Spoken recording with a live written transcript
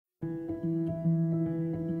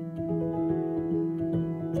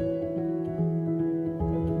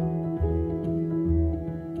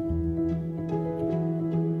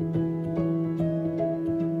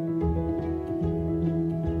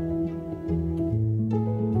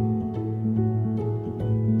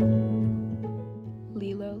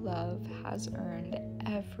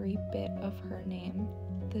love her name.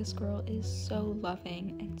 This girl is so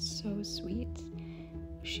loving and so sweet.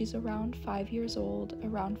 She's around 5 years old,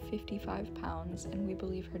 around 55 pounds, and we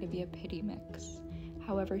believe her to be a pitty mix.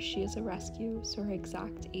 However, she is a rescue, so her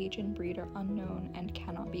exact age and breed are unknown and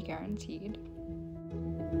cannot be guaranteed.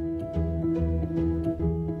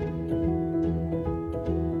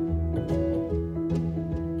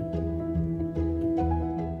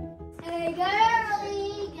 Hey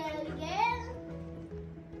girlie, get it again.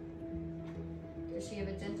 Does she have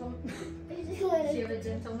a gentle? Does she have a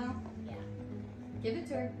gentle mouth? Yeah. Give it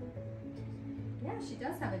to her. Yeah, she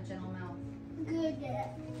does have a gentle mouth. Good.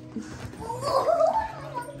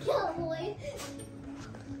 Cowboy.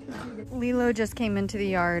 Lilo just came into the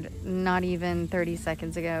yard not even 30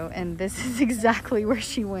 seconds ago, and this is exactly where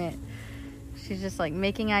she went. She's just like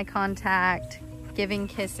making eye contact, giving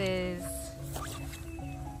kisses.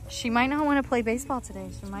 She might not want to play baseball today.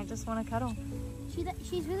 She might just want to cuddle.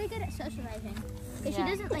 She's really good at socializing. But Yeah. she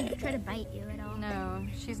doesn't like try to bite you at all. No,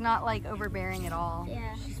 she's not like overbearing at all.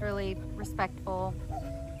 Yeah. She's really respectful.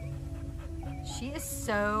 She is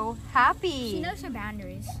so happy. She knows her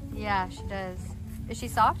boundaries. Yeah, she does. Is she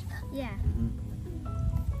soft? Yeah.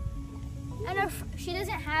 And she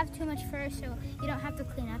doesn't have too much fur, so you don't have to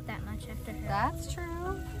clean up that much after her. That's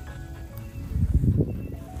true.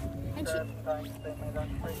 And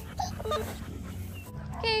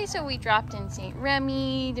Okay, so we dropped in St.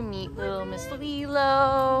 Remy to meet little Miss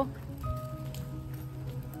Lilo.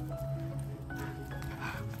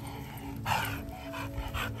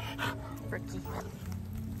 Brookie.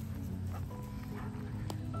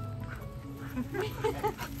 Here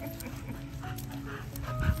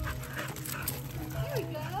we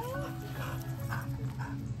go.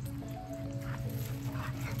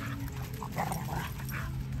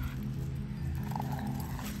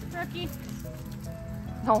 Brookie.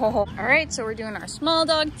 Oh. All right, so we're doing our small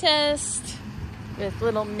dog test with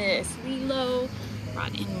little Miss Lilo.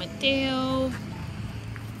 Brought in Mateo.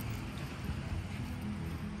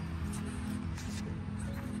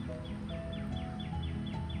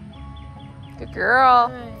 Good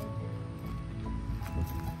girl.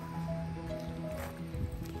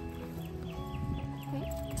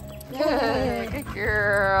 Good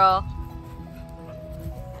girl.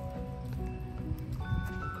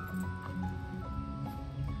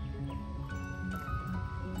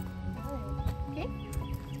 Okay.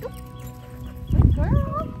 Good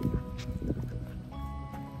girl.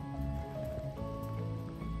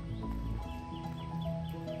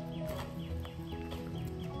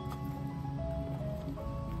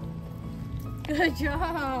 Good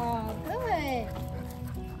job. Good.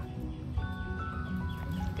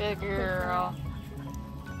 Good girl.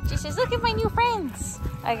 She says, look at my new friends.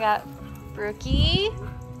 I got Brookie.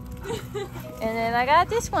 And then I got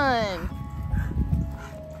this one.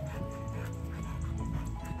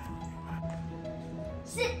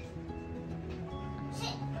 Sit.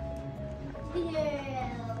 Sit. Yeah.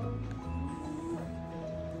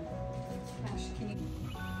 Ash, can you...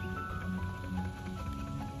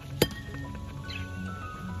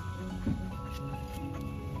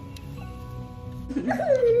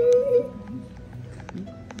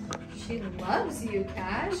 She loves you,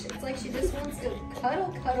 Cash. It's like she just wants to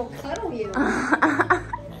cuddle, cuddle, cuddle you.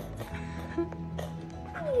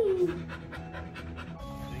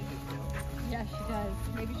 Yeah, she does.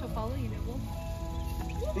 Maybe she'll follow you, Nibble.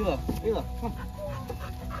 Lilo, Lilo, come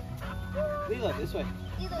on. Lilo, this way.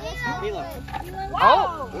 Lilo.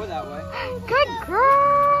 Oh! Or that way. Good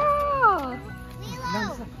girl! No,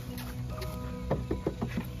 this way.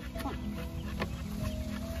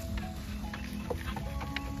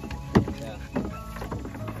 Yeah.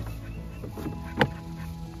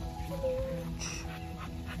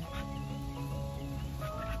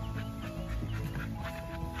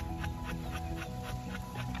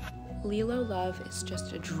 Lilo Love is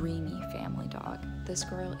just a dreamy family dog. This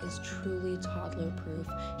girl is truly toddler-proof.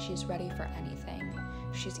 She's ready for anything.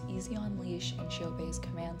 She's easy on leash and she obeys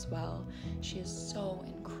commands well. She is so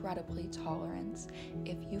incredibly tolerant.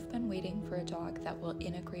 If you've been waiting for a dog that will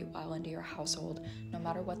integrate well into your household, no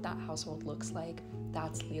matter what that household looks like,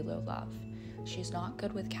 that's Lilo Love. She's not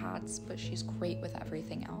good with cats, but she's great with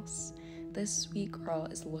everything else. This sweet girl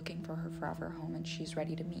is looking for her forever home and she's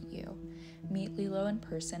ready to meet you. Meet Lilo in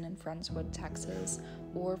person in Friendswood, Texas,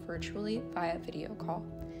 or virtually via video call.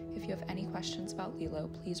 If you have any questions about Lilo,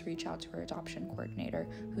 please reach out to her adoption coordinator,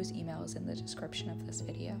 whose email is in the description of this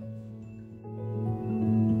video.